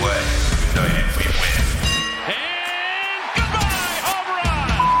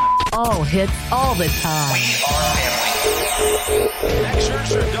hits all the time. We are family. Max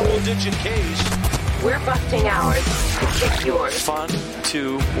Scherzer, double-digit Ks. We're busting ours to kick yours. Fun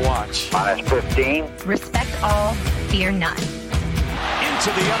to watch. Minus 15. Respect all, fear none.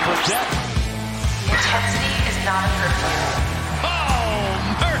 Into the upper deck. Intensity is not a curfew.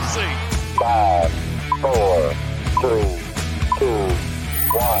 Oh, mercy. 5, 4, 3, 2,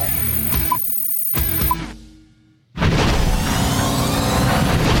 1.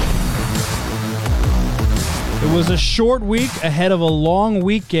 It was a short week ahead of a long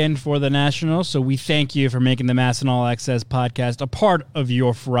weekend for the Nationals, so we thank you for making the Mass and All Access podcast a part of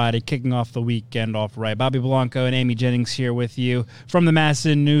your Friday, kicking off the weekend off right. Bobby Blanco and Amy Jennings here with you from the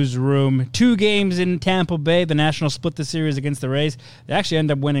Masson newsroom. 2 games in Tampa Bay. The Nationals split the series against the Rays. They actually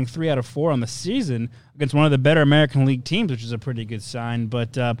end up winning 3 out of 4 on the season against one of the better American League teams, which is a pretty good sign.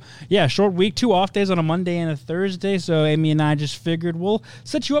 But, yeah, short week, 2 off days on a Monday and a Thursday, so Amy and I just figured we'll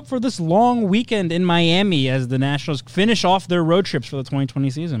set you up for this long weekend in Miami as the Nationals finish off their road trips for the 2020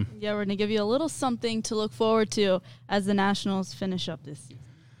 season. Yeah, we're going to give you a little something to look forward to as the Nationals finish up this season.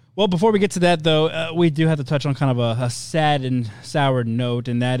 Well, before we get to that, though, we do have to touch on kind of a sad and sour note,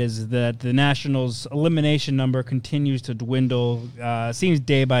 and that is that the Nationals' elimination number continues to dwindle, seems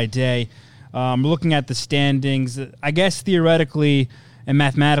day by day. Looking at the standings, I guess theoretically and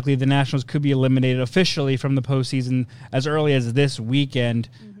mathematically the Nationals could be eliminated officially from the postseason as early as this weekend.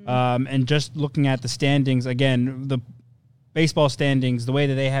 And just looking at the standings, again, the baseball standings, the way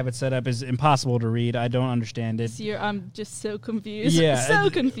that they have it set up is impossible to read. I don't understand it. I'm just so confused. Yeah, so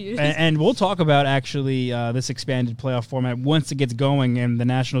confused. And we'll talk about actually this expanded playoff format once it gets going and the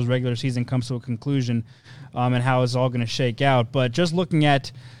Nationals' regular season comes to a conclusion, and how it's all going to shake out. But just looking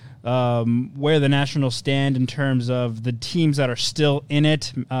at where the Nationals stand in terms of the teams that are still in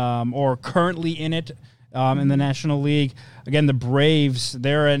it or currently in it in the National League. Again, the Braves,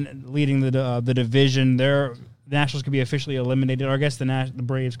 they're leading the division. The Nationals could be officially eliminated, or I guess the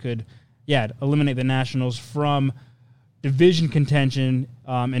Braves could, eliminate the Nationals from division contention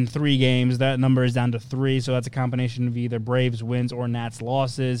in 3 games. That number is down to 3, so that's a combination of either Braves wins or Nats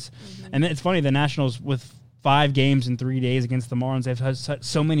losses. And it's funny, the Nationals with 5 games in 3 days against the Marlins, they've had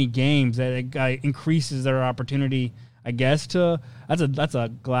so many games that it increases their opportunity, I guess, that's a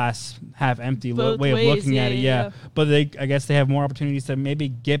glass half empty way of looking at it. Yeah. But I guess they have more opportunities to maybe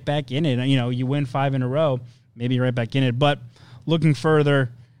get back in it. You know, you win 5 in a row, maybe you're right back in it. But looking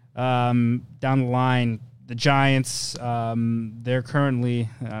further down the line, the Giants, they're currently,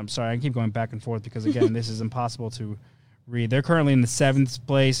 I'm sorry, I keep going back and forth because, again, this is impossible to read. They're currently in the 7th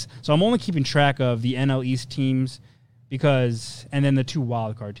place. So I'm only keeping track of the NL East teams and then the 2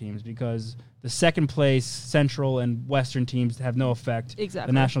 wildcard teams, because the second place Central and Western teams have no effect. Exactly.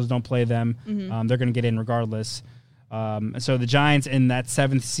 The Nationals don't play them. They're going to get in regardless. So the Giants in that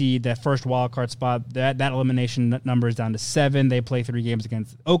 7th seed, that first wildcard spot, that elimination number is down to 7. They play 3 games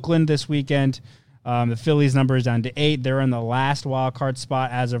against Oakland this weekend. The Phillies number is down to 8. They're in the last wildcard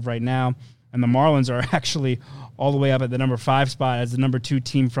spot as of right now. And the Marlins are actually all the way up at the number 5 spot as the number 2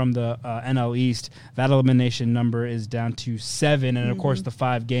 team from the NL East. That elimination number is down to 7. And, of course, the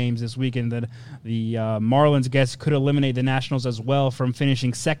 5 games this weekend that the Marlins, I guess, could eliminate the Nationals as well from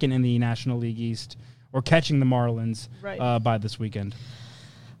finishing 2nd in the National League East or catching the Marlins by this weekend.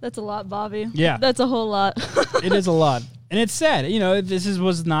 That's a lot, Bobby. Yeah. That's a whole lot. It is a lot. And it's sad. You know,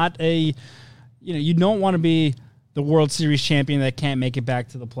 was not a – you don't want to be – the World Series champion that can't make it back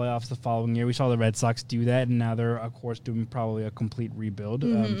to the playoffs the following year. We saw the Red Sox do that, and now they're, of course, doing probably a complete rebuild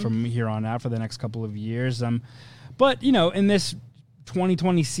from here on out for the next couple of years. But, in this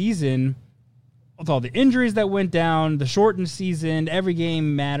 2020 season, with all the injuries that went down, the shortened season, every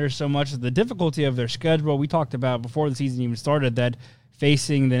game matters so much. The difficulty of their schedule, we talked about before the season even started, that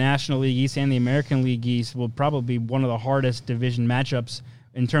facing the National League East and the American League East will probably be one of the hardest division matchups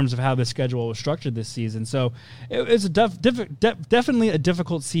in terms of how the schedule was structured this season. So it's definitely a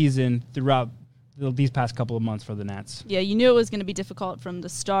difficult season throughout these past couple of months for the Nats. Yeah, you knew it was going to be difficult from the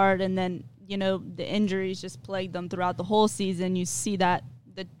start, and then, the injuries just plagued them throughout the whole season. You see that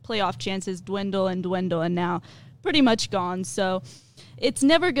the playoff chances dwindle, and now pretty much gone. So it's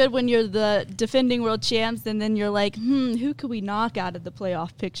never good when you're the defending world champs and then you're like, who could we knock out of the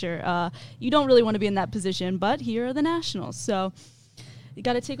playoff picture? You don't really want to be in that position, but here are the Nationals. So you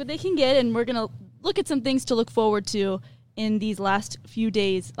got to take what they can get, and we're going to look at some things to look forward to in these last few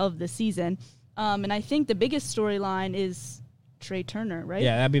days of the season. And I think the biggest storyline is Trey Turner, right?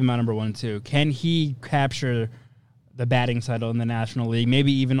 Yeah, that'd be my number 1, too. Can he capture the batting title in the National League,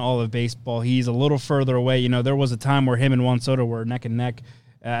 maybe even all of baseball? He's a little further away. There was a time where him and Juan Soto were neck and neck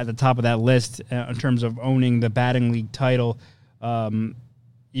at the top of that list in terms of owning the batting league title.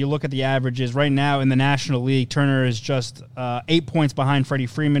 you look at the averages right now in the National League, Turner is just 8 points behind Freddie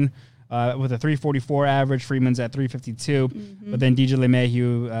Freeman with a 344 average. Freeman's at 352. But then DJ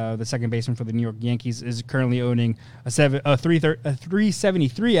LeMahieu, the second baseman for the New York Yankees, is currently owning a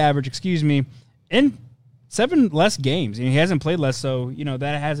 373 average, in 7 less games. He hasn't played less, so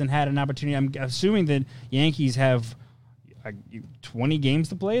that hasn't had an opportunity. I'm assuming that Yankees have 20 games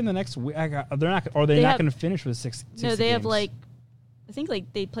to play in the next week. They're not going to finish with 60 No, they have games. I think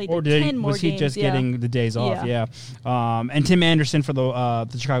they played 10 more was he games. just getting the days off? Yeah. And Tim Anderson for the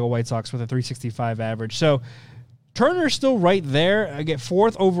Chicago White Sox with a 365 average. So Turner's still right there. I get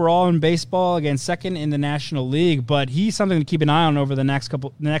 4th overall in baseball, again 2nd in the National League, but he's something to keep an eye on over the next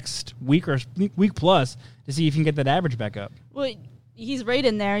week or week plus to see if he can get that average back up. Well, he's right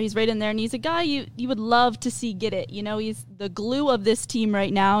in there. And he's a guy you would love to see get it. He's the glue of this team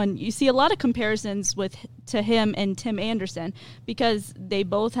right now, and you see a lot of comparisons to him and Tim Anderson because they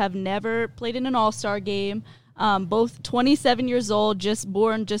both have never played in an All-Star game. Both 27 years old, just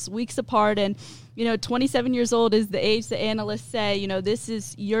born just weeks apart, and 27 years old is the age that analysts say,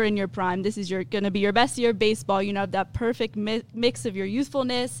 you're in your prime. This is going to be your best year of baseball. You have that perfect mix of your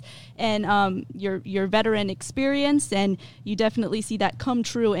youthfulness and your veteran experience, and you definitely see that come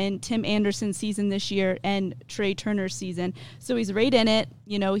true in Tim Anderson's season this year and Trey Turner's season. So he's right in it.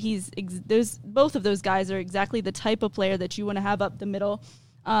 Both of those guys are exactly the type of player that you want to have up the middle.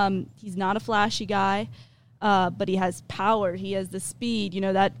 He's not a flashy guy, but he has power. He has the speed.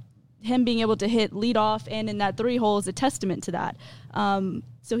 That him being able to hit leadoff and in that 3 hole is a testament to that.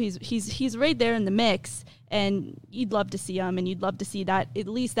 So he's right there in the mix, and you'd love to see him, and you'd love to see that, at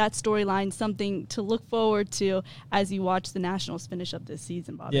least that storyline, something to look forward to as you watch the Nationals finish up this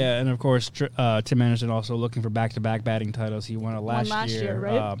season, Bobby. Yeah, and of course, Tim Anderson also looking for back-to-back batting titles. He won it last year,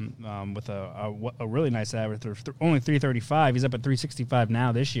 right? With a really nice average, only 335. He's up at 365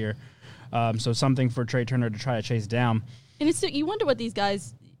 now this year. So something for Trey Turner to try to chase down. And you wonder what these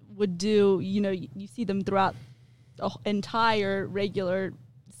guys would do. You see them throughout the entire regular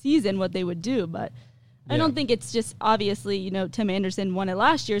season, what they would do, but I don't think it's just obviously, Tim Anderson won it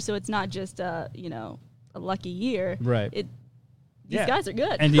last year, so it's not just a lucky year. Right. These guys are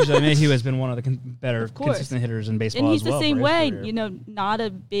good. And DJ LeMahieu has been one of the better consistent hitters in baseball, and he's as well the same for his way, career. Not a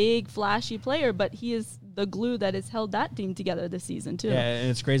big flashy player, but he is the glue that has held that team together this season too. Yeah, and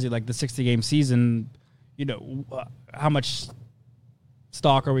it's crazy, like the 60-game season, how much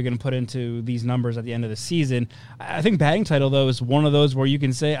stock are we going to put into these numbers at the end of the season? I think batting title, though, is one of those where you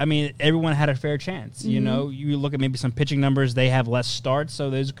can say, everyone had a fair chance. Mm-hmm. You look at maybe some pitching numbers, they have less starts, so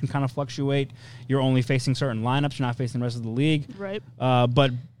those can kind of fluctuate. You're only facing certain lineups, you're not facing the rest of the league. Right.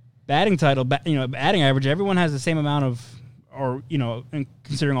 But batting title, batting average, everyone has the same amount of,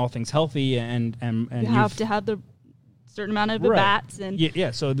 considering all things healthy and you have to have the certain amount of bats and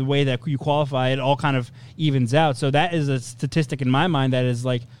so the way that you qualify, it all kind of evens out. So that is a statistic in my mind that is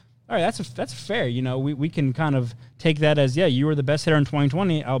like, all right, that's fair. We can kind of take that as, you were the best hitter in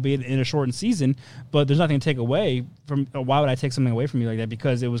 2020, albeit in a shortened season, but there's nothing to take away from. Why would I take something away from you like that?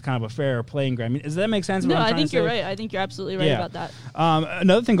 Because it was kind of a fair playing ground. Does that make sense? No, I think you're right. I think you're absolutely right about that.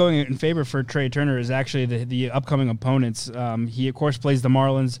 Another thing going in favor for Trey Turner is actually the upcoming opponents. He, of course, plays the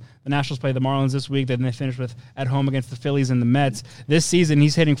Marlins. The Nationals play the Marlins this week. Then they finish with at home against the Phillies and the Mets. This season,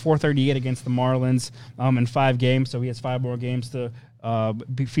 he's hitting .438 against the Marlins in 5 games, so he has 5 more games to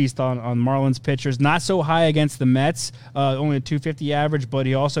feast on Marlins pitchers. Not so high against the Mets, only a 250 average, but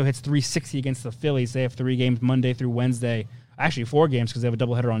he also hits 360 against the Phillies. They have 3 games Monday through Wednesday. Actually, 4 games because they have a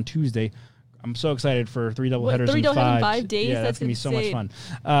doubleheader on Tuesday. I'm so excited for 3 doubleheaders in 5 days. Yeah, that's going to be so much fun.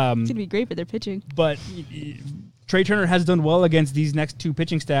 It's going to be great for their pitching. But Trey Turner has done well against these next 2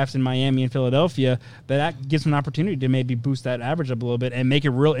 pitching staffs in Miami and Philadelphia, but that gives him an opportunity to maybe boost that average up a little bit and make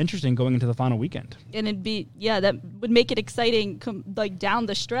it real interesting going into the final weekend. And that would make it exciting down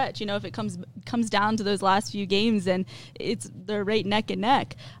the stretch. If it comes down to those last few games and they're right neck and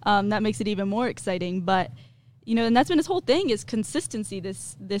neck, that makes it even more exciting. But and that's been his whole thing is consistency.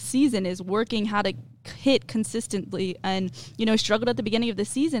 This season is working how to hit consistently, and struggled at the beginning of the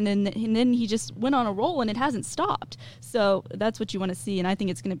season, and then he just went on a roll, and it hasn't stopped. So that's what you want to see, and I think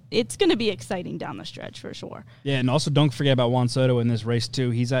it's gonna be exciting down the stretch for sure. Yeah, and also don't forget about Juan Soto in this race too.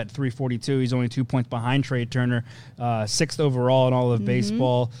 He's at 342. He's only 2 points behind Trey Turner, 6th overall in all of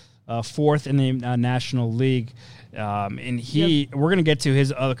baseball, 4th in the National League. And we're going to get to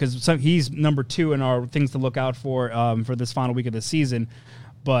his other, because he's number 2 in our things to look out for this final week of the season,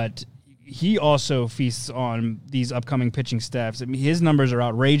 but he also feasts on these upcoming pitching staffs. His numbers are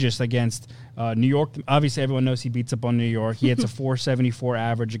outrageous against New York. Obviously, everyone knows he beats up on New York. He hits a 474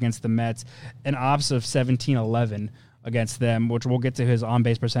 average against the Mets, an ops of 1711. against them, which we'll get to his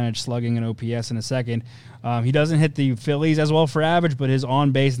on-base percentage, slugging, and OPS in a second. He doesn't hit the Phillies as well for average, but his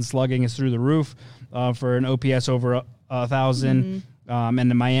on-base and slugging is through the roof for an OPS over 1,000. And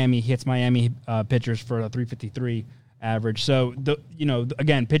in Miami, he hits Miami pitchers for a 353 average. So,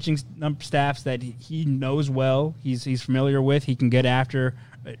 again, pitching staffs that he knows well, he's familiar with, he can get after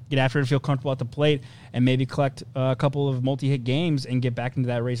and feel comfortable at the plate, and maybe collect a couple of multi-hit games and get back into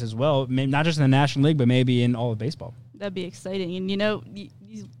that race as well. Maybe not just in the National League, but maybe in all of baseball. That'd be exciting. And,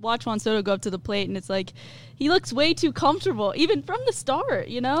 you watch Juan Soto go up to the plate, and it's like he looks way too comfortable, even from the start,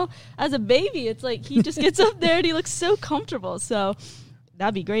 As a baby, it's like he just gets up there and he looks so comfortable. So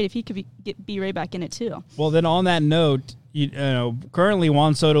that'd be great if he could be right back in it, too. Well, then on that note, currently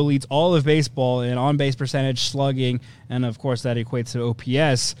Juan Soto leads all of baseball in on-base percentage, slugging, and, of course, that equates to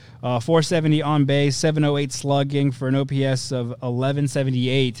OPS. 470 on-base, 708 slugging for an OPS of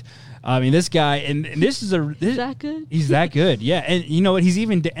 1178. I mean, this guy, and this is Is that good? He's that good, yeah. And you know what? He's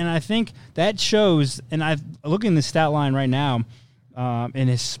even, and I think that shows. And I'm looking at the stat line right now, in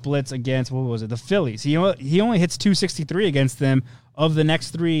his splits against the Phillies. He only hits 263 against them. Of the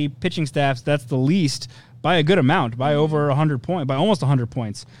next three pitching staffs, that's the least by a good amount, by over 100 points, by almost 100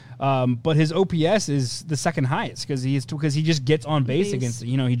 points. But his OPS is the second highest because he just gets on base against.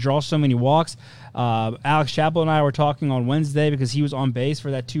 He draws so many walks. Alex Chappell and I were talking on Wednesday because he was on base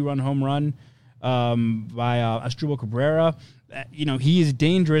for that 2-run home run by Asdrubal Cabrera. He is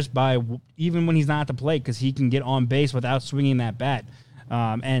dangerous even when he's not at the plate because he can get on base without swinging that bat.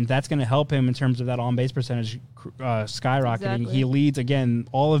 And that's going to help him in terms of that on-base percentage skyrocketing. Exactly. He leads, again,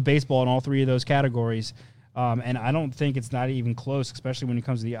 all of baseball in all three of those categories. And I don't think it's not even close, especially when it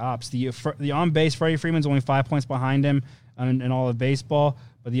comes to the ops. The on-base, Freddie Freeman's only 5 points behind him in all of baseball.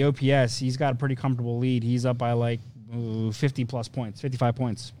 But the OPS, he's got a pretty comfortable lead. He's up by 50-plus points, 55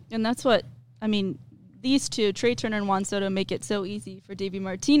 points. And that's what, these two, Trey Turner and Juan Soto, make it so easy for Davey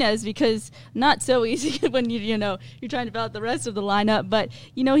Martinez because not so easy when you're trying to fill out the rest of the lineup. But,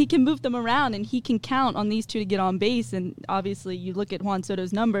 he can move them around and he can count on these two to get on base. And obviously you look at Juan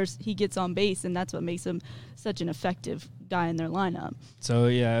Soto's numbers, he gets on base, and that's what makes him such an effective guy in their lineup. So,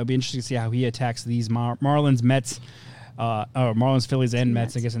 yeah, it'll be interesting to see how he attacks these Marlins, Mets, Marlins, Phillies, and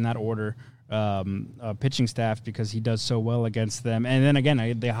Mets, I guess in that order. Pitching staff because he does so well against them. And then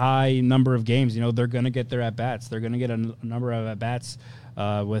again, the high number of games, they're going to get their at-bats. They're going to get a number of at-bats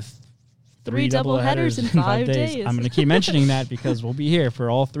with three doubleheaders in 5 days. I'm going to keep mentioning that because we'll be here for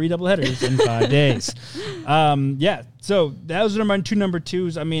all 3 doubleheaders in 5 days. So that was number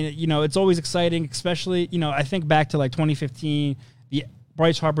twos. It's always exciting, especially, I think back to 2015, the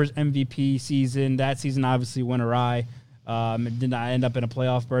Bryce Harper's MVP season. That season obviously went awry. It did not end up in a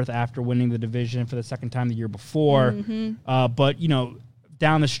playoff berth after winning the division for the second time the year before. But,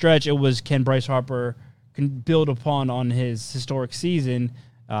 down the stretch, it was can Bryce Harper can build on his historic season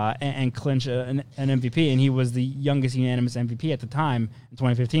and clinch an MVP. And he was the youngest unanimous MVP at the time in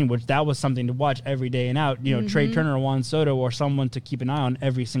 2015, which that was something to watch every day and out. Trey Turner or Juan Soto or someone to keep an eye on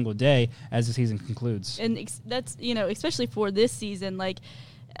every single day as the season concludes. And that's, especially for this season,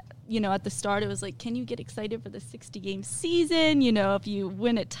 at the start, it was can you get excited for the 60-game season? If you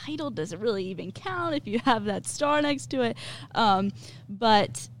win a title, does it really even count if you have that star next to it?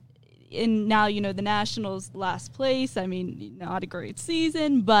 But now, the Nationals last place. Not a great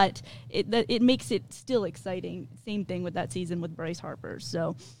season, but it makes it still exciting. Same thing with that season with Bryce Harper.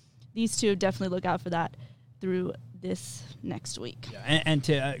 So these two definitely look out for that through this next week. Yeah, and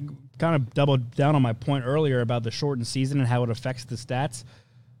to kind of double down on my point earlier about the shortened season and how it affects the stats,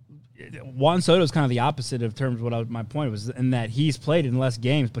 Juan Soto is kind of the opposite of terms of what my point was, in that he's played in less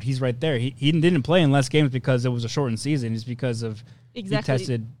games, but he's right there. He didn't play in less games because it was a shortened season. It's because of he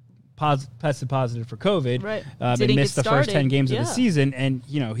tested positive for COVID. Right. They missed the first 10 games of the season, and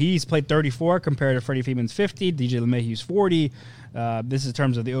he's played 34 compared to Freddie Freeman's 50, DJ LeMahieu's 40. This is in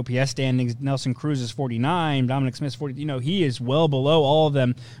terms of the OPS standings. Nelson Cruz is 49, Dominic Smith's 40. He is well below all of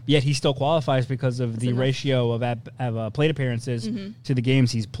them, yet he still qualifies because of the ratio of plate appearances to the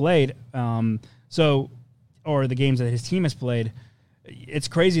games he's played. Or the games that his team has played. It's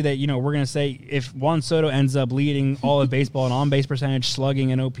crazy that, we're going to say if Juan Soto ends up leading all of baseball in on-base percentage,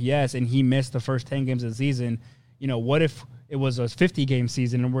 slugging, and OPS, and he missed the first 10 games of the season, what if it was a 50-game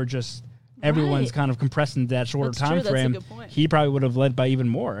season and we're just everyone's kind of compressed into that shorter time frame? He probably would have led by even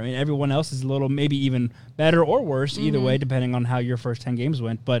more. Everyone else is a little maybe even better or worse, either way, depending on how your first 10 games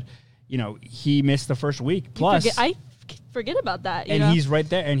went. But, he missed the first week. Plus, I forget about that. You And know? he's right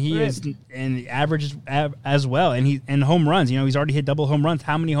there, and he Right. is, and the average is as well, and home runs. He's already hit double home runs.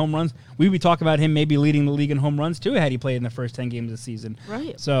 How many home runs? We'd be talking about him maybe leading the league in home runs too had he played in the first 10 games of the season.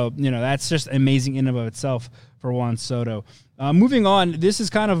 Right. So that's just amazing in and of itself for Juan Soto. Moving on, this is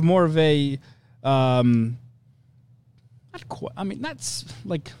kind of more of a, that's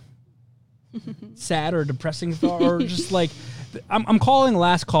like sad or depressing thought, or just like I'm calling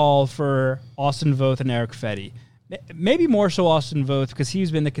last call for Austin Voth and Eric Fedde. Maybe more so Austin Voth because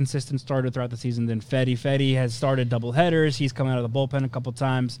he's been the consistent starter throughout the season than Fedde. Fedde has started double headers. He's come out of the bullpen a couple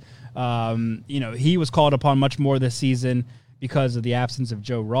times. He was called upon much more this season because of the absence of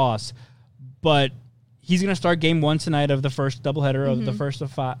Joe Ross. But he's going to start game 1 tonight of the first doubleheader of the first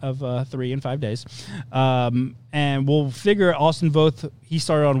of 3 in 5 days. And we'll figure Austin Voth, he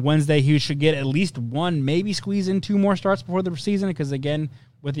started on Wednesday. He should get at least 1, maybe squeeze in 2 more starts before the season because, again,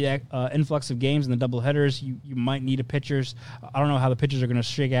 with the influx of games and the doubleheaders, you might need a pitchers. I don't know how the pitchers are going to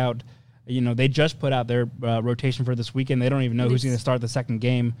shake out. They just put out their rotation for this weekend. They don't even know who's going to start the second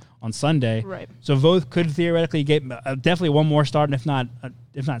game on Sunday. Right. So Voth could theoretically get definitely 1 more start, and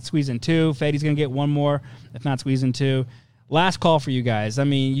if not squeeze in 2. Fedde's going to get 1 more, if not squeeze in 2. Last call for you guys.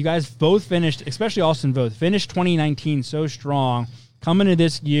 You guys both finished, especially Austin Voth, finished 2019 so strong. Coming into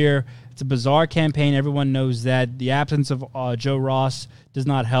this year, it's a bizarre campaign. Everyone knows that. The absence of Joe Ross does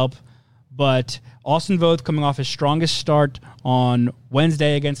not help. But Austin Voth coming off his strongest start on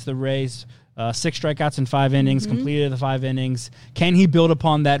Wednesday against the Rays, 6 strikeouts in 5 innings, completed the 5 innings. Can he build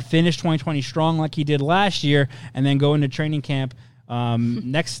upon that, finish 2020 strong like he did last year, and then go into training camp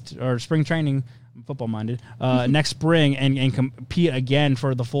spring training, football-minded, next spring and compete again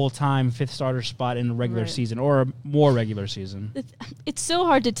for the full-time 5th starter spot in the regular season or a more regular season? It's so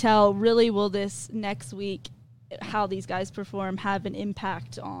hard to tell, really, will this next week, how these guys perform, have an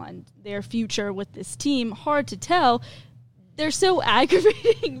impact on their future with this team. Hard to tell. They're so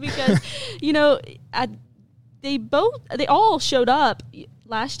aggravating because, they all showed up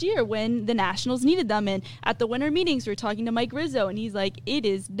last year when the Nationals needed them. And at the winter meetings, we were talking to Mike Rizzo, and he's like, it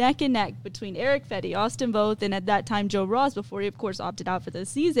is neck and neck between Eric Fedde, Austin Voth, and at that time Joe Ross, before he, of course, opted out for the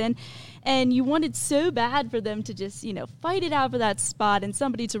season. And you wanted so bad for them to just, fight it out for that spot and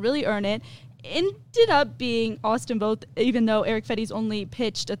somebody to really earn it. Ended up being Austin Voth, even though Eric Fedde's only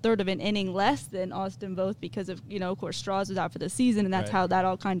pitched a third of an inning less than Austin Voth because of, of course, Strauss was out for the season, and that's how that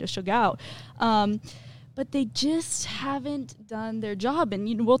all kind of shook out. But they just haven't done their job.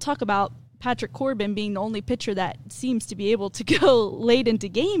 And, we'll talk about Patrick Corbin being the only pitcher that seems to be able to go late into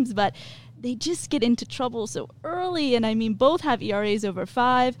games, but they just get into trouble so early. And, both have ERAs over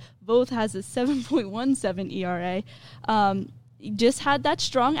 5. Both has a 7.17 ERA. Just had that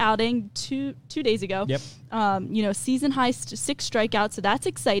strong outing two days ago. Yep. Season high 6 strikeouts, so that's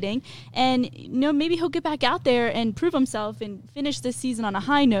exciting. And maybe he'll get back out there and prove himself and finish this season on a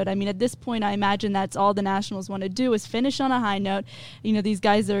high note. At this point, I imagine that's all the Nationals want to do is finish on a high note. These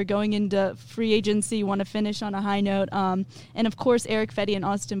guys that are going into free agency want to finish on a high note. And of course, Eric Fedde and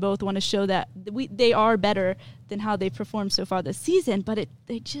Austin Voth want to show that they are better than how they've performed so far this season. But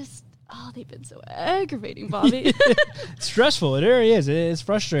they've been so aggravating, Bobby. It's stressful. It really is. It is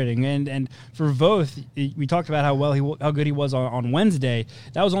frustrating. And for Voth, we talked about how good he was on Wednesday.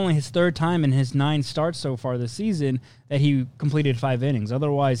 That was only his 3rd time in his 9 starts so far this season that he completed 5 innings.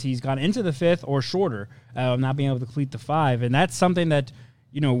 Otherwise, he's gone into the 5th or shorter, not being able to complete the 5. And that's something that,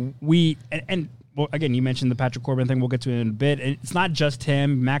 well, again, you mentioned the Patrick Corbin thing. We'll get to it in a bit. And it's not just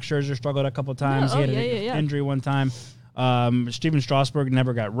him. Max Scherzer struggled a couple times. He had an injury one time. Steven Strasburg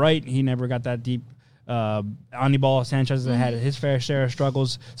never got right. He never got that deep. Anibal Sanchez had his fair share of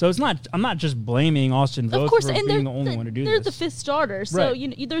struggles. So I'm not just blaming Austin Voth for being the only one to do they're this. They're the 5th starter, so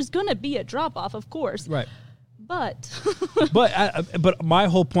there's going to be a drop off, of course. Right. But but my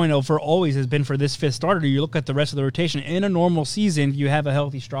whole point for always has been for this 5th starter. You look at the rest of the rotation. In a normal season, you have a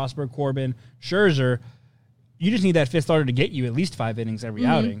healthy Strasburg, Corbin, Scherzer. You just need that 5th starter to get you at least 5 innings every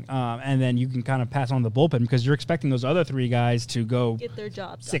outing. And then you can kind of pass on the bullpen because you're expecting those other 3 guys to go get their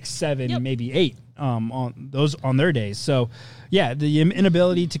job 6, 7, maybe 8 on their days. So, yeah, the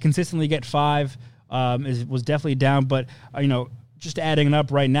inability to consistently get 5 was definitely down. But, just adding it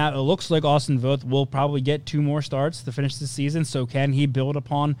up right now, it looks like Austin Voth will probably get 2 more starts to finish the season. So can he build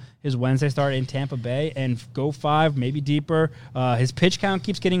upon his Wednesday start in Tampa Bay and go 5, maybe deeper? His pitch count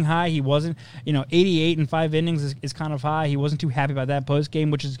keeps getting high. He wasn't, 88 in 5 innings is kind of high. He wasn't too happy about that post game,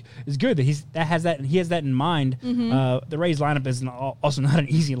 which is good that he has that in mind. The Rays lineup is also not an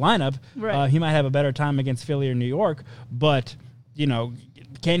easy lineup. Right. He might have a better time against Philly or New York, but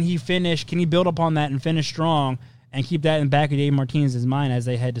can he finish? Can he build upon that and finish strong? And keep that in the back of Dave Martinez's mind as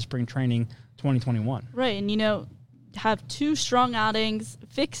they head to spring training 2021. Right, and have 2 strong outings,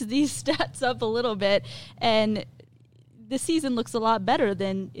 fix these stats up a little bit, and the season looks a lot better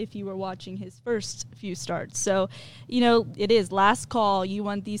than if you were watching his first few starts. So, it is last call. You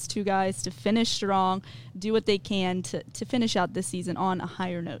want these 2 guys to finish strong, do what they can to finish out this season on a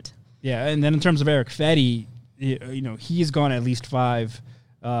higher note. Yeah, and then in terms of Eric Fetty, he's gone at least 5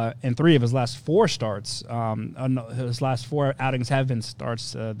 and 3 of his last 4 starts. His last 4 outings have been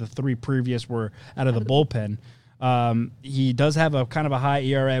starts. The 3 previous were out of the bullpen. He does have a kind of a high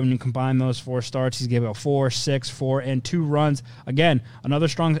ERA when you combine those 4 starts. He's given 4, 6, 4, and 2 runs. Again, another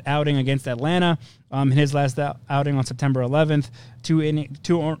strong outing against Atlanta. In his last outing on September 11th,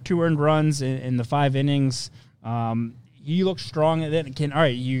 2 earned runs in the 5 innings. He looks strong.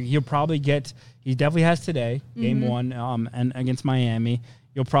 He'll probably get. He definitely has today, game 1, and against Miami.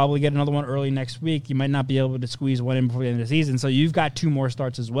 You'll probably get another one early next week. You might not be able to squeeze one in before the end of the season. So you've got 2 more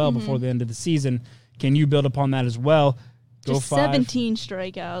starts as well before the end of the season. Can you build upon that as well? Go Just 5. 17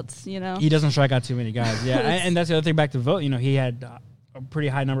 strikeouts, He doesn't strike out too many guys. Yeah, and that's the other thing back to Vogt. He had a pretty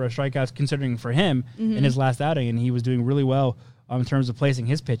high number of strikeouts considering for him in his last outing, and he was doing really well in terms of placing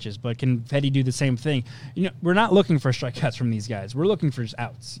his pitches. But can Fetty do the same thing? We're not looking for strikeouts from these guys. We're looking for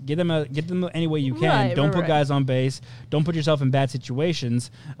outs. Get them any way you can. Don't put guys on base. Don't put yourself in bad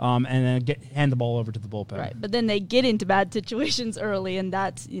situations, and then hand the ball over to the bullpen. Right, but then they get into bad situations early, and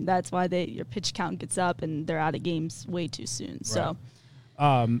that's why your pitch count gets up, and they're out of games way too soon. So,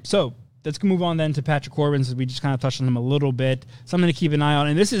 so let's move on then to Patrick Corbin, since we just kind of touched on him a little bit. Something to keep an eye on,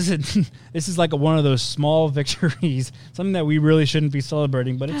 and this is like one of those small victories, something that we really shouldn't be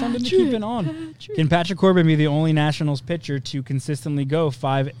celebrating, but it's something to keep an eye on. Can Patrick Corbin be the only Nationals pitcher to consistently go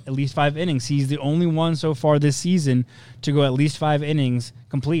at least 5 innings? He's the only one so far this season to go at least 5 innings,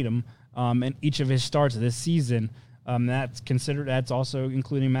 complete them, in each of his starts this season. That's also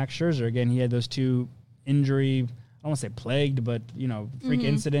including Max Scherzer. Again, he had those 2 injury, I don't want to say plagued, but, freak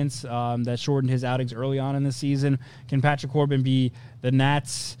incidents that shortened his outings early on in the season. Can Patrick Corbin be the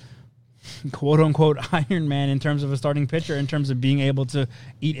Nats' quote-unquote Iron Man in terms of a starting pitcher, in terms of being able to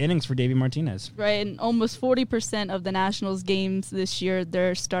eat innings for Davey Martinez? Right, and almost 40% of the Nationals games this year,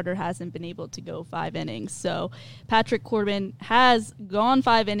 their starter hasn't been able to go 5 innings. So Patrick Corbin has gone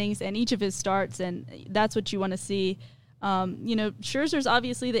 5 innings in each of his starts, and that's what you want to see. Scherzer's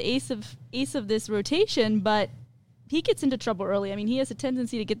obviously the ace of this rotation, but he gets into trouble early. I mean, he has a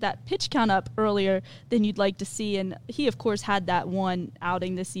tendency to get that pitch count up earlier than you'd like to see. And he, of course, had that one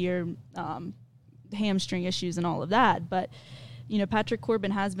outing this year, hamstring issues and all of that. But, Patrick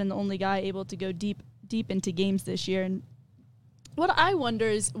Corbin has been the only guy able to go deep into games this year. And what I wonder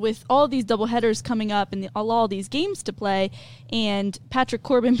is, with all these doubleheaders coming up and all these games to play, and Patrick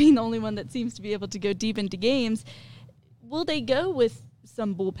Corbin being the only one that seems to be able to go deep into games, will they go with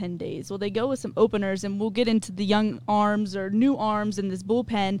some bullpen days? Will they go with some openers, and we'll get into the young arms or new arms in this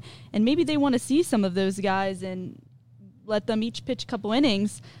bullpen, and maybe they want to see some of those guys and let them each pitch a couple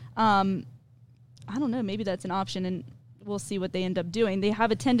innings. I don't know. Maybe that's an option, and we'll see what they end up doing. They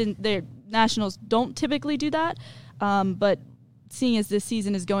have their Nationals don't typically do that, but seeing as this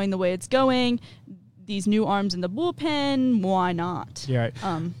season is going the way it's going, these new arms in the bullpen, why not? Yeah,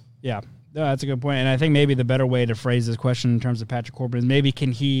 right. Yeah. No, that's a good point. And I think maybe the better way to phrase this question in terms of Patrick Corbin is, maybe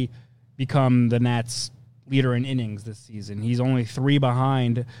can he become the Nats' leader in innings this season? He's only 3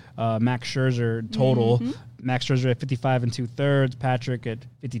 behind Max Scherzer total. Max Scherzer at 55 2/3, Patrick at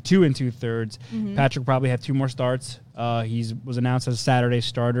 52 2/3. Patrick probably have 2 more starts. He was announced as a Saturday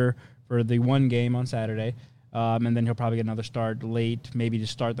starter for the 1 game on Saturday. And then he'll probably get another start late, maybe to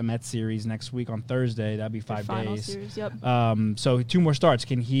start the Mets series next week on Thursday. That'd be 5 days. Series, yep. So 2 more starts.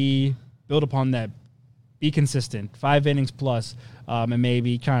 Can he build upon that, be consistent, 5 innings plus, and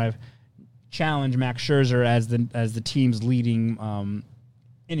maybe kind of challenge Max Scherzer as the team's leading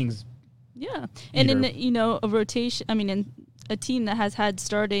innings? Yeah, and in a rotation, in a team that has had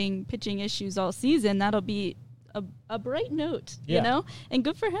starting pitching issues all season, that'll be a bright note, and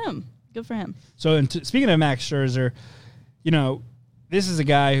good for him. Good for him. So, speaking of Max Scherzer, this is a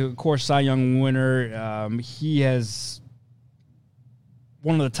guy who, of course, Cy Young winner. He has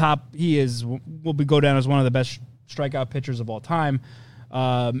one of the top. Will go down as one of the best strikeout pitchers of all time.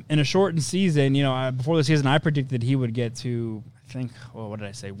 In a shortened season, before the season, I predicted he would get to, I think, what did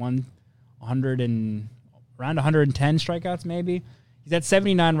I say, 100 and around 110 strikeouts, maybe. He's at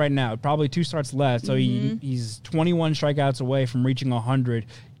 79 right now. Probably 2 starts left, so he's 21 strikeouts away from reaching 100.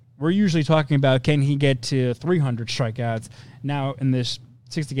 We're usually talking about, can he get to 300 strikeouts? Now, in this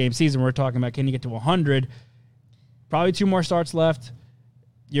 60-game season, we're talking about, can he get to 100? Probably 2 more starts left.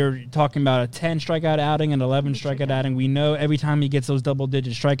 You're talking about a 10 strikeout outing and 11 strikeout outing. We know every time he gets those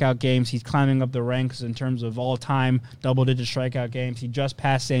double-digit strikeout games, he's climbing up the ranks in terms of all-time double-digit strikeout games. He just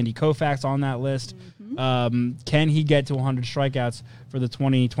passed Sandy Koufax on that list. Can he get to 100 strikeouts for the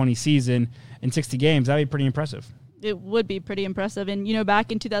 2020 season in 60 games? That would be pretty impressive. It would be pretty impressive. And,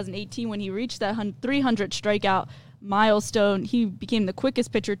 back in 2018 when he reached that 300 strikeout milestone, he became the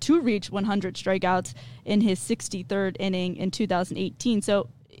quickest pitcher to reach 100 strikeouts in his 63rd inning in 2018. So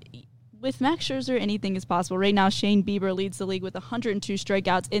with Max Scherzer, anything is possible. Right now, Shane Bieber leads the league with 102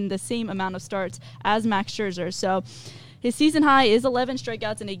 strikeouts in the same amount of starts as Max Scherzer. So his season high is 11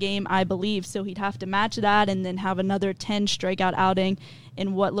 strikeouts in a game, I believe. So he'd have to match that and then have another 10 strikeout outing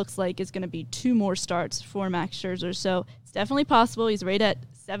in what looks like is going to be 2 more starts for Max Scherzer. So it's definitely possible. He's right at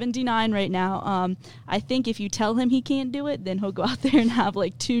 79 right now. I think if you tell him he can't do it, then he'll go out there and have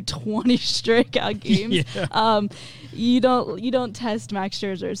like 220 strikeout games. You don't test Max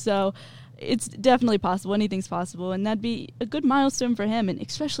Scherzer, so it's definitely possible. Anything's possible, and that'd be a good milestone for him, and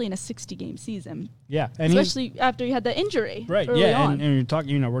especially in a 60-game season. Yeah, and especially after he had that injury. Right. And you're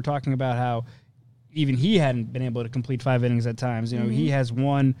talking. We're talking about how even he hadn't been able to complete 5 innings at times. He has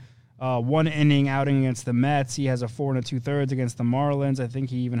one inning outing against the Mets. He has a 4 2/3 against the Marlins. I think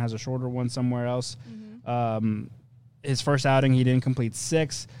he even has a shorter one somewhere else. His first outing, he didn't complete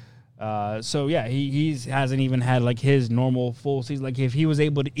 6. So yeah, he hasn't even had like his normal full season. Like if he was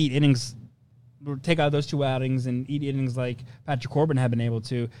able to eat innings, take out those 2 outings and eat innings like Patrick Corbin had been able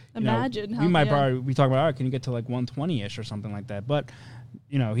to, imagine we might probably be talking about, all right, can you get to like 120-ish or something like that? But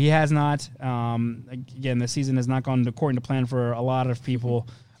he has not. Again, the season has not gone according to plan for a lot of people.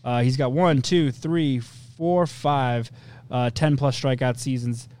 He's got 1, 2, 3, 4, 5, 10 plus strikeout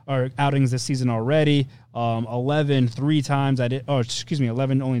seasons or outings this season already. 11 3 times.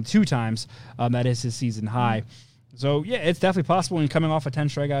 11 only 2 times. That is his season high. So yeah, it's definitely possible. And coming off a 10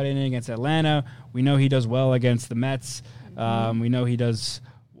 strikeout inning against Atlanta, we know he does well against the Mets. We know he does.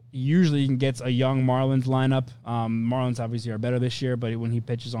 Usually gets a young Marlins lineup. Marlins obviously are better this year, but when he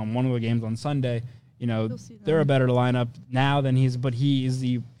pitches on one of the games on Sunday, they're a better lineup now than he is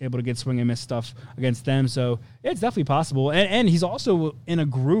able to get swing and miss stuff against them. So yeah, it's definitely possible. And he's also in a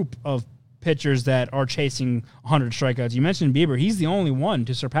group of pitchers that are chasing 100 strikeouts. You mentioned Bieber. He's the only one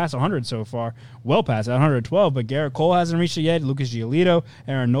to surpass 100 so far. Well past 112, but Garrett Cole hasn't reached it yet. Lucas Giolito,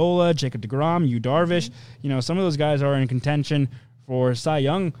 Aaron Nola, Jacob deGrom, Yu Darvish. Some of those guys are in contention for Cy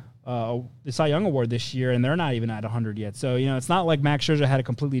Young, the Cy Young Award this year, and they're not even at 100 yet. So, it's not like Max Scherzer had a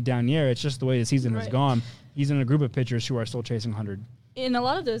completely down year. It's just the way the season has gone. He's in a group of pitchers who are still chasing 100. And a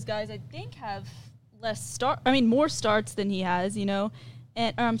lot of those guys, I think, have more starts than he has,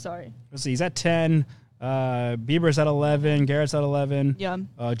 And I'm sorry. Let's see. He's at 10. Bieber's at 11. Garrett's at 11. Yeah.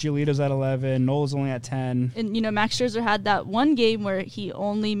 Giolito's at 11. Nola's only at 10. And, Max Scherzer had that one game where he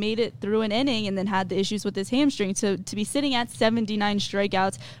only made it through an inning and then had the issues with his hamstring. So to be sitting at 79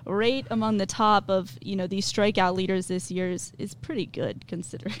 strikeouts, right among the top of, these strikeout leaders this year is pretty good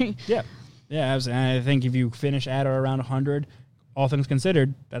considering. Yeah. Yeah. And I think if you finish at or around 100, all things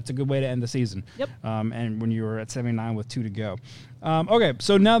considered, that's a good way to end the season. Yep. And when you were at 79 with 2 to go. Okay,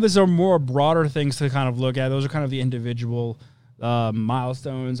 so now these are more broader things to kind of look at. Those are kind of the individual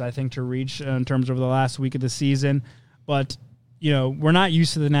milestones, I think, to reach in terms of the last week of the season. But, we're not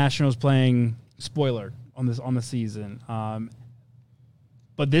used to the Nationals playing spoiler on the season.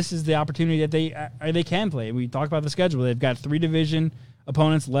 But this is the opportunity that they can play. We talked about the schedule. They've got 3 division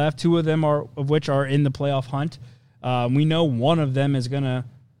opponents left. 2 of them of which are in the playoff hunt. We know one of them is going to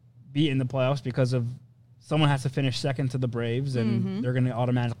be in the playoffs because of someone has to finish second to the Braves, and they're going to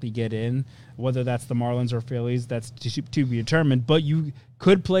automatically get in. Whether that's the Marlins or Phillies, that's to be determined. But you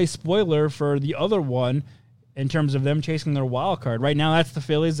could play spoiler for the other one in terms of them chasing their wild card. Right now, that's the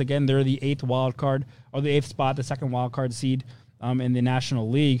Phillies. Again, they're the 8th wild card, or the 8th spot, the 2nd wild card seed in the National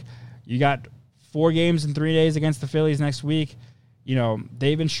League. You got 4 games in 3 days against the Phillies next week.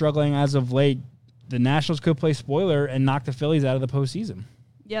 They've been struggling as of late. The Nationals could play spoiler and knock the Phillies out of the postseason.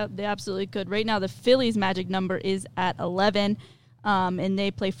 Yeah, they absolutely could. Right now, the Phillies' magic number is at 11, and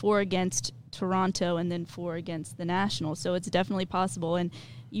they play 4 against Toronto and then 4 against the Nationals. So it's definitely possible. And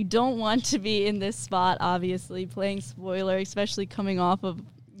you don't want to be in this spot, obviously, playing spoiler, especially coming off of,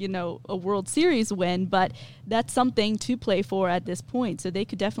 a World Series win. But that's something to play for at this point. So they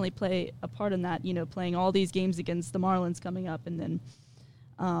could definitely play a part in that, playing all these games against the Marlins coming up and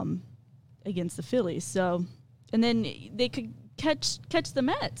then against the Phillies. So, and then they could catch the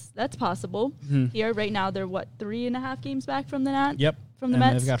Mets. That's possible. Here right now, they're 3.5 games back from the Nats. Yep. From the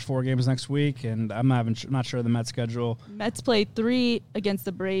Mets. They've got 4 games next week, and I'm not sure of the Mets schedule. Mets play 3 against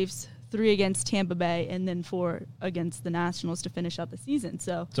the Braves, 3 against Tampa Bay, and then 4 against the Nationals to finish out the season.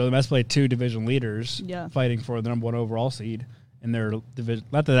 So the Mets played 2 division leaders fighting for the number 1 overall seed in their division.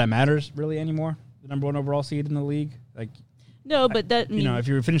 Not that matters really anymore, the number 1 overall seed in the league. Like, no, but that if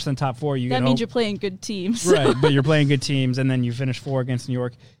you finish in the top 4, that means you're playing good teams. Right, but you're playing good teams, and then you finish 4 against New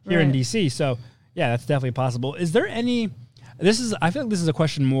York here in Right. D.C., so yeah, that's definitely possible. Is there any – I feel like this is a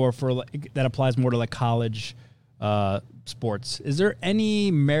question more for that applies more to like college sports. Is there any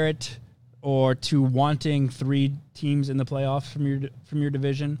merit or to wanting 3 teams in the playoffs from your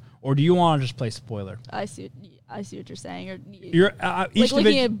division, or do you want to just play spoiler? I see what you're saying. Or You're each like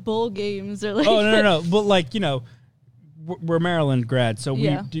looking at bowl games or like Oh no! But like we're Maryland grads, so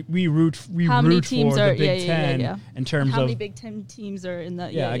Yeah. we root How many for teams the are- Big yeah, Ten yeah. in terms how of many Big Ten teams are in the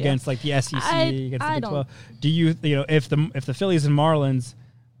against like the SEC against the I Big don't- 12. Do you if the Phillies and Marlins,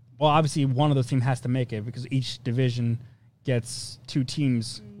 well, obviously one of those teams has to make it because each division gets 2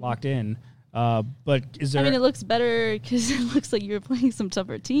 teams locked in. But is there? I mean, it looks better because it looks like you're playing some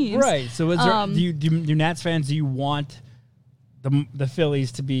tougher teams. Right. So is there? Do Nats fans? Do you want the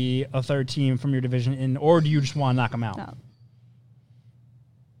Phillies to be a 3rd team from your division or do you just want to knock them out? No.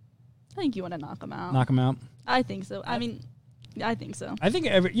 I think you want to knock them out. Knock them out. I think so. I mean, I think so. I think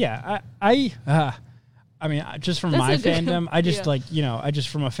I mean, just from That's my a good- fandom, I just yeah. I just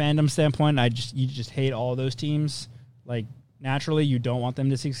from a fandom standpoint, you just hate all those teams. Like naturally, you don't want them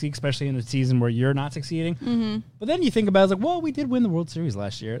to succeed, especially in a season where you're not succeeding. Mm-hmm. But then you think about it, it's like, well, we did win the World Series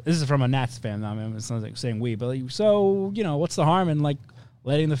last year. This is from a Nats fan. I mean, it's not like saying we, but like, so what's the harm in like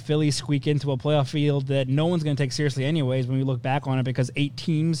letting the Phillies squeak into a playoff field that no one's going to take seriously anyways when we look back on it because 8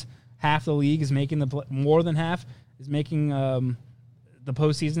 teams, half the league is making more than half is making the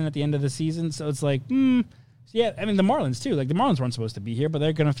postseason at the end of the season. So it's like, yeah, I mean the Marlins too. Like the Marlins weren't supposed to be here, but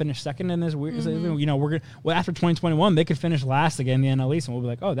they're going to finish second in this weird. We're after 2021, they could finish last again in the NL East, and we'll be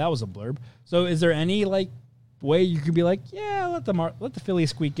like, oh, that was a blurb. So is there any like way you could be like, yeah, let the Phillies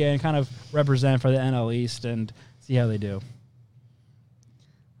squeak in, kind of represent for the NL East, and see how they do?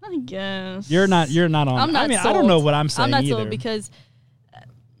 I guess You're not on. I'm not I mean, sold. I don't know what I'm saying I'm not either. sold because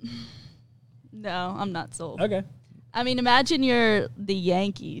no, I'm not sold. Okay. I mean, imagine you're the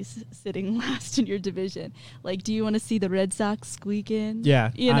Yankees sitting last in your division. Like, do you want to see the Red Sox squeak in?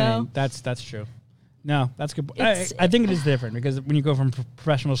 Yeah, you I know, mean, that's true. No, that's good. It's- I think it is different because when you go from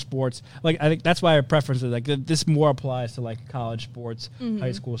professional sports, like I think that's why I preference it. Like this more applies to like college sports,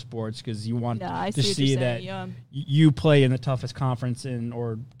 high school sports, because you want Yeah, I to see what see you're that saying, yeah. you play in the toughest conference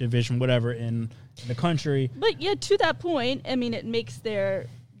or division, whatever, in the country. But yeah, to that point, I mean, it makes their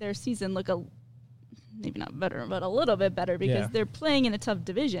season look maybe not better, but a little bit better because Yeah. they're playing in a tough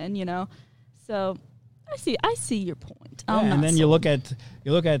division, So I see your point. Yeah, I'm not and then you sold.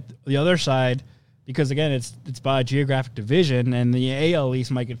 look at the other side. Because again, it's by geographic division, and the AL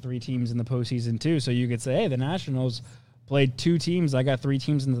East might get 3 teams in the postseason too. So you could say, hey, the Nationals played 2 teams. I got 3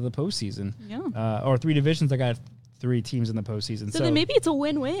 teams into the postseason. Yeah. Or 3 divisions. I got 3 teams in the postseason. So then maybe it's a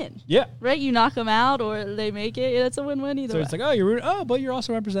win-win. Yeah. Right? You knock them out or they make it. Yeah, it's a win-win either So way. it's like, but you're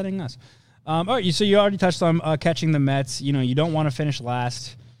also representing us. All right. So you already touched on catching the Mets. You don't want to finish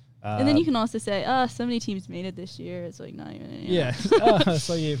last. and then you can also say, so many teams made it this year. It's like not even. Yeah.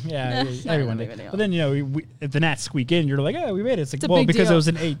 So everyone not did. even But then if the Nats squeak in, you're like, oh, we made it. It's like, a well, big because deal. it was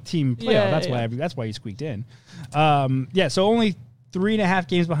an 8-team playoff. Yeah, That's why you squeaked in. So only 3.5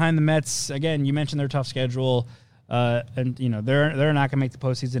 games behind the Mets. Again, you mentioned their tough schedule, and they're not going to make the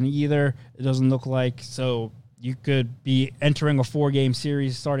postseason either. It doesn't look like. So you could be entering a 4-game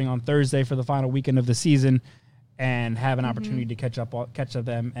series starting on Thursday for the final weekend of the season, and have an opportunity to catch up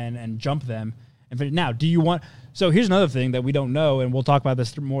them and jump them. And now, do you want? So here's another thing that we don't know, and we'll talk about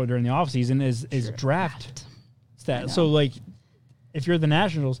this more during the offseason, is draft stats. So like, if you're the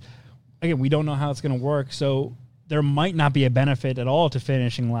Nationals, again, we don't know how it's going to work. So there might not be a benefit at all to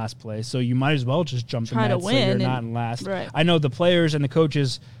finishing last place. So you might as well just jump Try the to Mets so you're win not and- in last. right. I know the players and the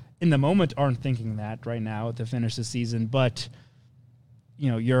coaches in the moment aren't thinking that right now to finish the season, but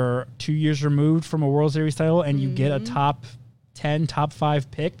you're 2 years removed from a World Series title and you get a top 10, top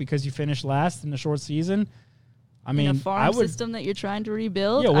 5 pick because you finished last in a short season. I mean, in a farm system that you're trying to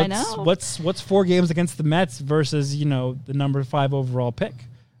rebuild. Yeah, I know. What's 4 games against the Mets versus the number 5 overall pick?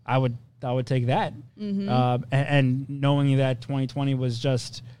 I would take that. And knowing that 2020 was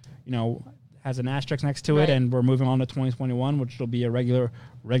just has an asterisk next to it, Right. and we're moving on to 2021, which will be a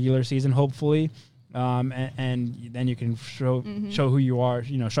regular season hopefully. And then you can show who you are,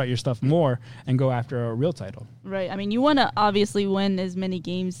 shut your stuff more and go after a real title. Right. I mean, you want to obviously win as many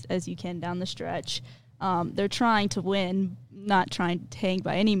games as you can down the stretch. They're trying to win, not trying to tank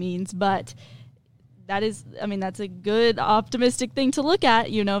by any means, but that is, I mean, that's a good optimistic thing to look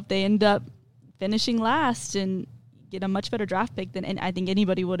at, you know, if they end up finishing last and get a much better draft pick than I think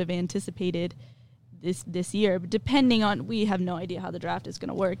anybody would have anticipated this year. But depending on, we have no idea how the draft is going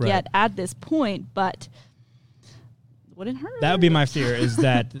to work yet at this point, but wouldn't hurt. That would be my fear is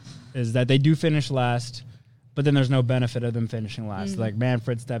that they do finish last, but then there's no benefit of them finishing last. Like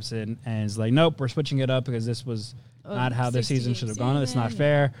Manfred steps in and is like, nope, we're switching it up because this was not how the season should have gone. It's not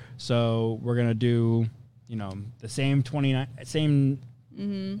fair. So we're going to do, you know, the same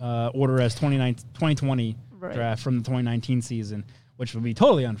order as 2020 draft from the 2019 season, which would be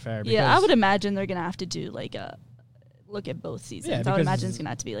totally unfair. Yeah, I would imagine they're going to have to do like a look at both seasons. I would imagine it's going to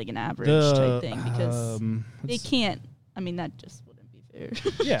have to be like an average type thing because they can't. I mean, that just wouldn't be fair.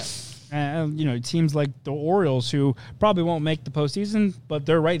 Yeah. You know, it seems like the Orioles, who probably won't make the postseason, but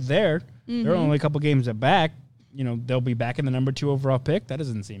they're right there. They're only a couple games back. You know, they'll be back in the number 2 overall pick. That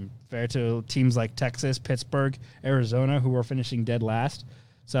doesn't seem fair to teams like Texas, Pittsburgh, Arizona, who are finishing dead last.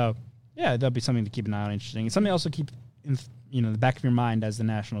 So, yeah, that'll be something to keep an eye on. Interesting. It's something else to keep in, you know, the back of your mind as the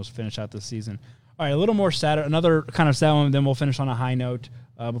Nationals finish out this season. All right, a little more sad, another kind of sad one, then we'll finish on a high note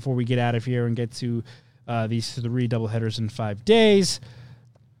before we get out of here and get to these 3 doubleheaders in 5 days.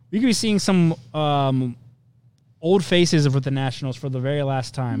 We could be seeing some old faces with the Nationals for the very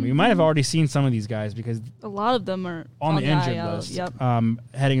last time. We might have already seen some of these guys because a lot of them are on the injured list. Yep.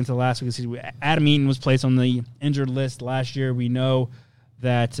 Heading into the last week of the season, Adam Eaton was placed on the injured list last year. We know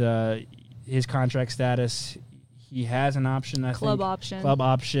that his contract status, he has an option. Club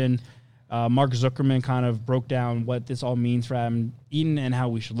option. Mark Zuckerman kind of broke down what this all means for Adam Eaton and how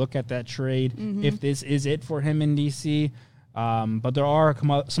we should look at that trade if this is it for him in DC. But there are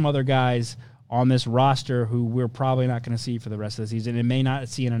some other guys on this roster who we're probably not going to see for the rest of the season and may not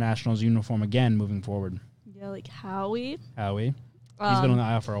see in a Nationals uniform again moving forward. Yeah, like Howie. He's been on the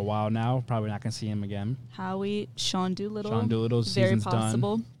aisle for a while now. Probably not going to see him again. Howie, Sean Doolittle. Very season's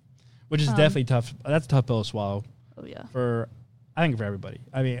possible. Done. Which is definitely tough. That's a tough pill to swallow. Oh, yeah. I think for everybody.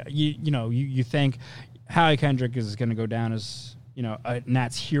 I mean, you think Howie Kendrick is going to go down as, you know, a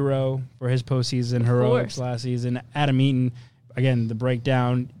Nats hero for his postseason heroics last season. Adam Eaton, again, the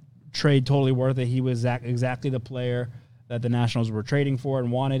breakdown, trade totally worth it. He was exactly the player that the Nationals were trading for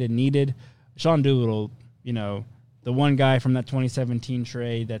and wanted and needed. Sean Doolittle, you know, the one guy from that 2017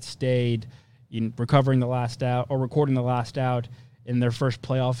 trade that stayed in recording the last out in their first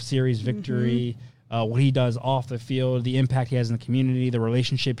playoff series victory. What he does off the field, the impact he has in the community, the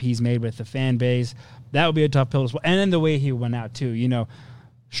relationship he's made with the fan base. That would be a tough pill to swallow. And then the way he went out, too. You know,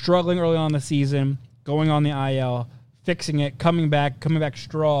 struggling early on in the season, going on the IL, fixing it, coming back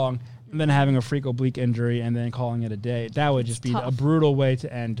strong, and then having a freak oblique injury and then calling it a day. That would just be a brutal way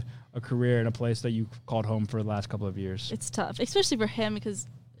to end a career in a place that you called home for the last couple of years. It's tough, especially for him because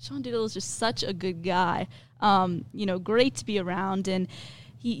Sean Doolittle is just such a good guy. You know, great to be around. And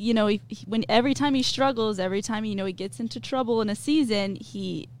he, you know, when every time he struggles, every time, you know, he gets into trouble in a season,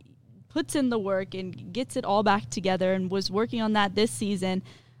 he puts in the work and gets it all back together and was working on that this season.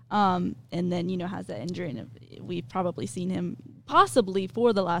 And then, you know, has that injury. And we've probably seen him possibly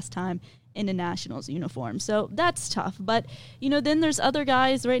for the last time in a Nationals uniform. So that's tough. But, you know, then there's other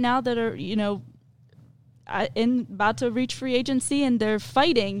guys right now that are, you know, about to reach free agency, and they're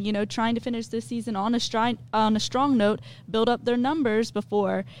fighting, you know, trying to finish this season on a strong note, build up their numbers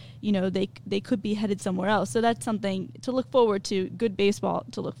before, you know, they could be headed somewhere else. So that's something to look forward to, good baseball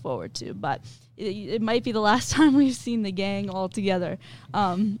to look forward to. But it might be the last time we've seen the gang all together,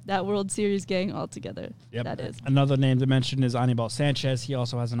 that World Series gang all together. Yep. That is. Another name to mention is Anibal Sanchez. He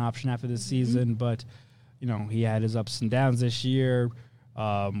also has an option after this season, but, you know, he had his ups and downs this year.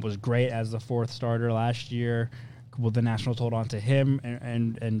 Was great as the 4th starter last year. Will the Nationals hold on to him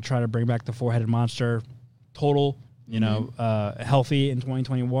and try to bring back the 4-headed monster total, you know, healthy in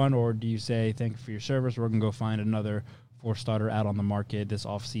 2021? Or do you say, thank you for your service, we're going to go find another 4th starter out on the market this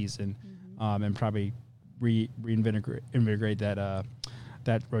offseason and probably reinvigorate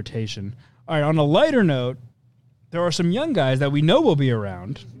that rotation? All right, on a lighter note, there are some young guys that we know will be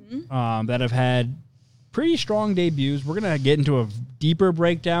around that have had pretty strong debuts. We're going to get into a deeper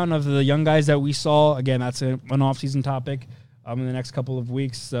breakdown of the young guys that we saw. Again, that's an off-season topic in the next couple of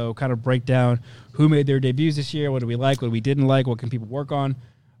weeks. So kind of break down who made their debuts this year, what do we like, what we didn't like, what can people work on.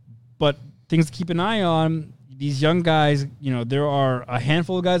 But things to keep an eye on, these young guys, you know, there are a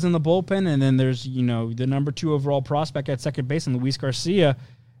handful of guys in the bullpen, and then there's, you know, the number 2 overall prospect at second base, and Luis Garcia.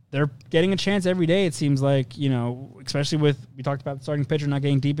 They're getting a chance every day, it seems like, you know, especially with, we talked about the starting pitcher not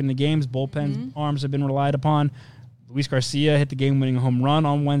getting deep into games. Bullpen arms have been relied upon. Luis Garcia hit the game-winning home run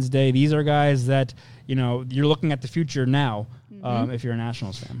on Wednesday. These are guys that, you know, you're looking at the future now if you're a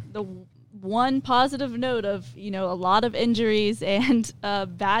Nationals fan. one positive note of, a lot of injuries and a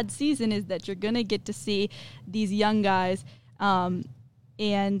bad season is that you're going to get to see these young guys and,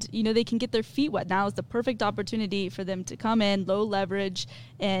 they can get their feet wet. Now is the perfect opportunity for them to come in, low leverage,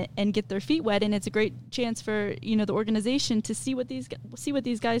 and get their feet wet. And it's a great chance for, the organization to see what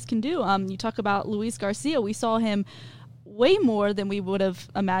these guys can do. You talk about Luis Garcia. We saw him way more than we would have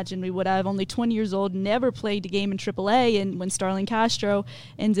imagined we would have. Only 20 years old, never played a game in AAA. And when Starlin Castro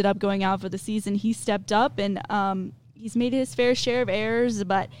ended up going out for the season, he stepped up and he's made his fair share of errors,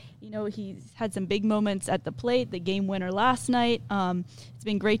 but he's had some big moments at the plate, the game winner last night. It's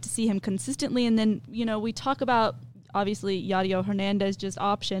been great to see him consistently. And then, we talk about, obviously, Yadier Hernandez just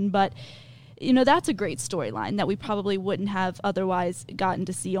option, but, that's a great storyline that we probably wouldn't have otherwise gotten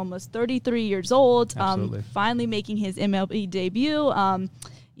to see. Almost 33 years old, finally making his MLB debut.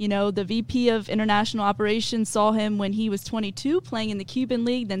 The VP of International Operations saw him when he was 22 playing in the Cuban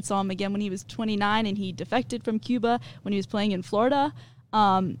League, then saw him again when he was 29, and he defected from Cuba when he was playing in Florida.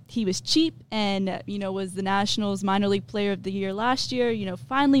 He was cheap and, was the Nationals minor league player of the year last year,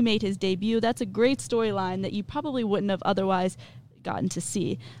 finally made his debut. That's a great storyline that you probably wouldn't have otherwise gotten to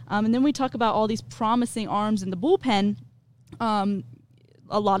see. And then we talk about all these promising arms in the bullpen,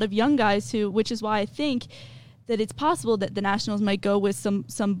 a lot of young guys which is why I think that it's possible that the Nationals might go with some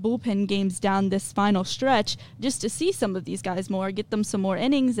bullpen games down this final stretch just to see some of these guys more, get them some more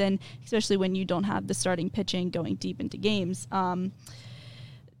innings, and especially when you don't have the starting pitching going deep into games.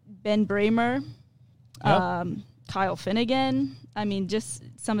 Ben Bramer, Kyle Finnegan. I mean, just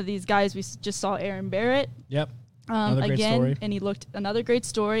some of these guys. We just saw Aaron Barrett. Yep. Another great story. And he looked another great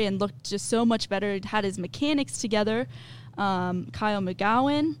story and looked just so much better. Had his mechanics together. Kyle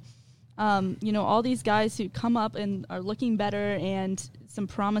McGowan. All these guys who come up and are looking better and some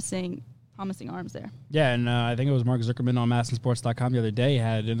promising arms there. Yeah, and I think it was Mark Zuckerman on MASNsports.com the other day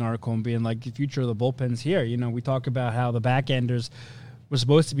had an article being like, the future of the bullpen's here. We talk about how the back-enders were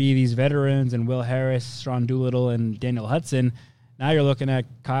supposed to be these veterans and Will Harris, Sean Doolittle, and Daniel Hudson. Now you're looking at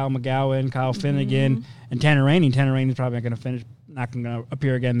Kyle McGowan, Kyle Finnegan, and Tanner Rainey. Tanner Rainey's probably not going to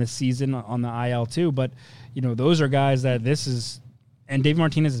appear again this season on the IL too. But, those are guys that and Dave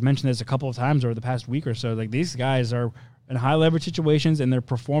Martinez has mentioned this a couple of times over the past week or so. Like, these guys are in high leverage situations and they're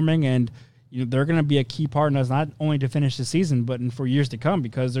performing, and they're going to be a key part in us not only to finish the season but for years to come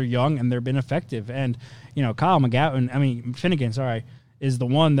because they're young and they've been effective. And Finnegan, is the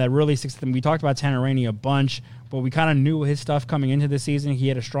one that really sticks to them. We talked about Tanner Rainey a bunch, but we kind of knew his stuff coming into the season. He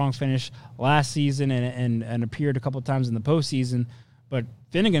had a strong finish last season and appeared a couple of times in the postseason. But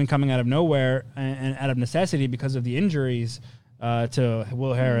Finnegan coming out of nowhere and out of necessity because of the injuries to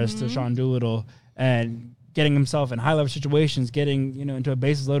Will Harris, to Sean Doolittle, and getting himself in high-level situations, getting into a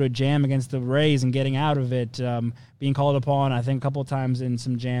bases-loaded jam against the Rays and getting out of it, being called upon, I think, a couple of times in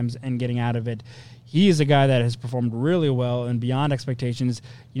some jams and getting out of it. He is a guy that has performed really well and beyond expectations.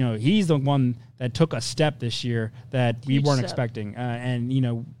 He's the one that took a step this year that we weren't expecting. And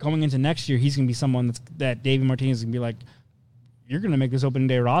going into next year, he's going to be someone that David Martinez is going to be like, you're going to make this opening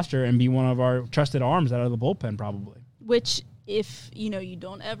day roster and be one of our trusted arms out of the bullpen probably. Which, if you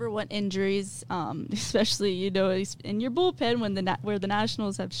don't ever want injuries, especially in your bullpen where the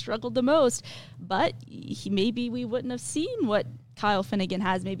Nationals have struggled the most, but maybe we wouldn't have seen what Kyle Finnegan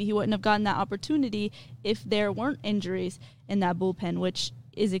has. Maybe he wouldn't have gotten that opportunity if there weren't injuries in that bullpen, which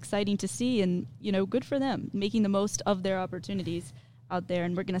is exciting to see, and good for them making the most of their opportunities out there.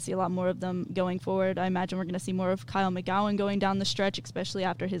 And we're going to see a lot more of them going forward. I imagine we're going to see more of Kyle McGowan going down the stretch, especially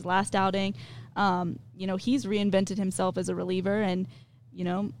after his last outing. He's reinvented himself as a reliever, and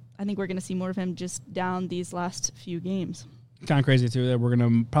I think we're going to see more of him just down these last few games. Kind of crazy too that we're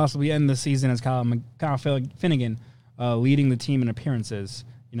going to possibly end the season as Kyle Finnegan leading the team in appearances.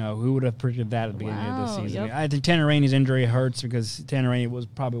 Who would have predicted that at the beginning of the season? Yep. I think Tanner Rainey's injury hurts because Tanner Rainey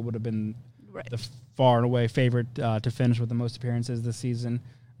would have been the far and away favorite to finish with the most appearances this season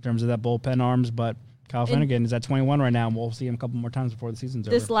in terms of that bullpen arms. But Kyle Finnegan is at 21 right now, and we'll see him a couple more times before the season's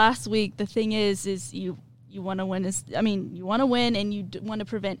over. This last week, the thing is you want to win. You want to win, and you want to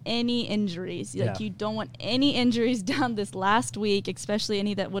prevent any injuries. You don't want any injuries down this last week, especially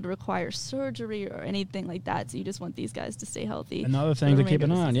any that would require surgery or anything like that. So you just want these guys to stay healthy. Another thing to keep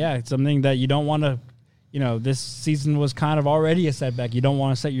an eye on. Yeah, it's something that you don't want to. This season was kind of already a setback. You don't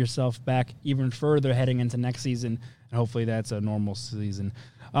want to set yourself back even further heading into next season, and hopefully that's a normal season.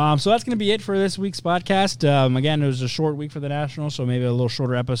 So that's going to be it for this week's podcast. Again, it was a short week for the Nationals, so maybe a little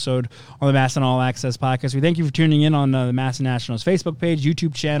shorter episode on the MASN All Access podcast. We thank you for tuning in on the MASN Nationals Facebook page,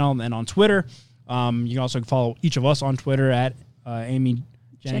 YouTube channel, and on Twitter. You can also follow each of us on Twitter at Amy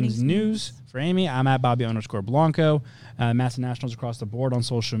Jennings News. For Amy, I'm at Bobby_Blanco. Mass and Nationals across the board on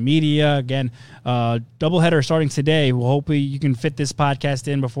social media. Again, doubleheader starting today. Well, hopefully you can fit this podcast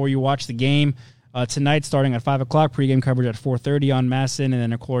in before you watch the game. Tonight, starting at 5 o'clock, pregame coverage at 4:30 on MASN, and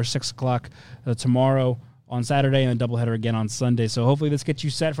then, of course, 6 o'clock tomorrow on Saturday, and a doubleheader again on Sunday. So hopefully this gets you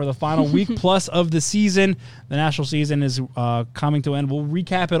set for the final week plus of the season. The national season is coming to an end. We'll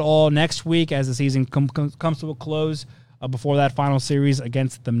recap it all next week as the season comes to a close. Before that final series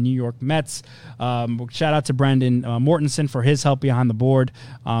against the New York Mets. Shout out to Brendan Mortensen for his help behind the board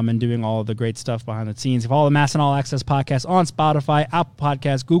and doing all of the great stuff behind the scenes. Follow the MASN All Access podcast on Spotify, Apple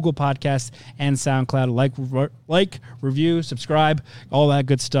Podcasts, Google Podcasts, and SoundCloud. Like, review, subscribe, all that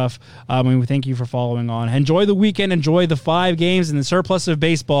good stuff. We thank you for following on. Enjoy the weekend. Enjoy the 5 games and the surplus of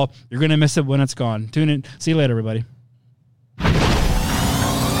baseball. You're going to miss it when it's gone. Tune in. See you later, everybody.